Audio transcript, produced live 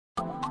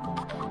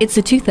It's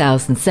a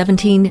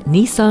 2017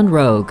 Nissan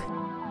Rogue.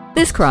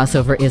 This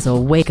crossover is a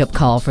wake-up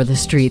call for the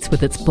streets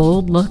with its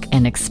bold look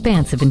and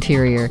expansive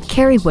interior.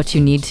 Carry what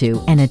you need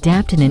to and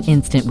adapt in an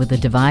instant with the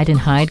divide and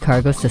hide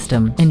cargo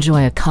system.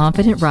 Enjoy a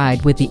confident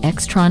ride with the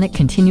Xtronic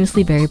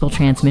continuously variable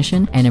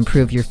transmission and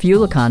improve your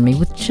fuel economy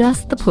with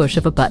just the push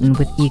of a button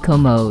with Eco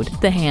Mode.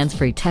 The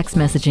hands-free text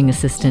messaging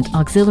assistant,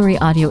 auxiliary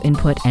audio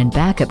input, and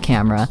backup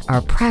camera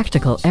are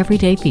practical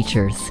everyday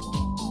features.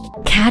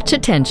 Catch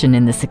attention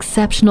in this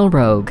exceptional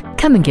Rogue.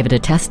 Come and give it a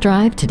test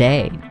drive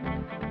today.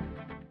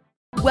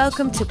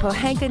 Welcome to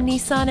Pohanka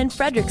Nissan in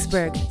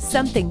Fredericksburg.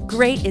 Something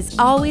great is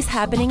always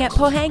happening at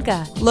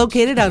Pohanka.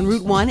 Located on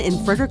Route 1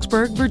 in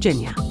Fredericksburg,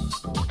 Virginia.